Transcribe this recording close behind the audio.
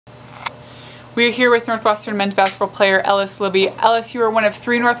We are here with Northwestern men's basketball player Ellis Libby. Ellis, you are one of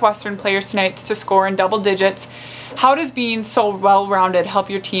 3 Northwestern players tonight to score in double digits. How does being so well-rounded help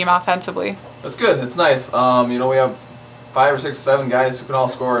your team offensively? That's good. It's nice. We have 5 or 6, 7 guys who can all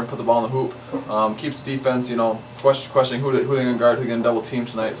score and put the ball in the hoop. Keeps defense, questioning who they're going to guard, who they're going to double team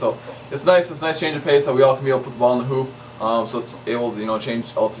tonight. So it's nice. It's a nice change of pace that we all can be able to put the ball in the hoop. So it's able to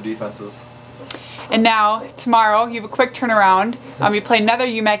change all 2 defenses. And now, tomorrow, you have a quick turnaround. You play another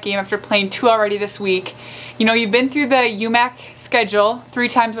UMAC game after playing 2 already this week. You've been through the UMAC schedule 3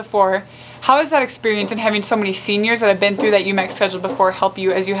 times before. How is that experience and having so many seniors that have been through that UMAC schedule before help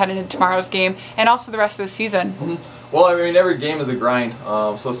you as you head into tomorrow's game and also the rest of the season? Well, every game is a grind.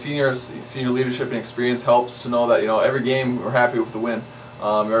 So senior leadership and experience helps to know that every game we're happy with the win.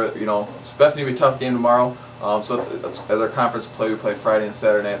 It's definitely be a tough game tomorrow. So it's as our conference play, we play Friday and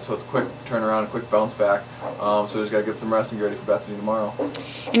Saturday night, so it's a quick turnaround, a quick bounce back. So we just got to get some rest and get ready for Bethany tomorrow.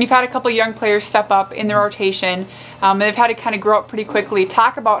 And you've had a couple of young players step up in the rotation, and they've had to kind of grow up pretty quickly.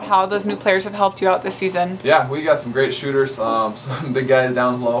 Talk about how those new players have helped you out this season. Yeah, we got some great shooters, some big guys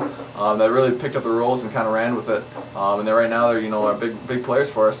down low that really picked up the roles and kind of ran with it. And right now they're big players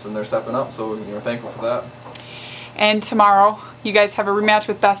for us, and they're stepping up. So we're thankful for that. And tomorrow, you guys have a rematch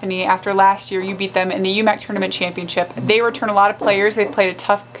with Bethany after last year you beat them in the UMAC Tournament Championship. They return a lot of players. They've played a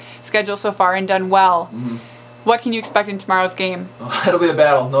tough schedule so far and done well. What can you expect in tomorrow's game? It'll be a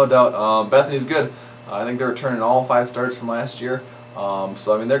battle, no doubt. Bethany's good. I think they're returning all 5 starters from last year.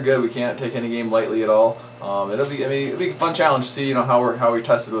 So they're good. We can't take any game lightly at all. It'll be a fun challenge to see how we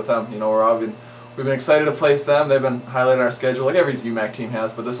tested with them. We've been excited to place them. They've been highlighted on our schedule, like every UMAC team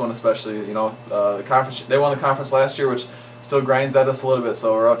has, but this one especially. The conference, they won the conference last year, which still grinds at us a little bit.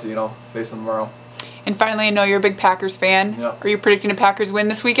 So we're out to face them tomorrow. And finally, I know you're a big Packers fan. Yep. Are you predicting a Packers win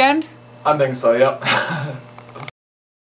this weekend? I'm thinking so. Yep.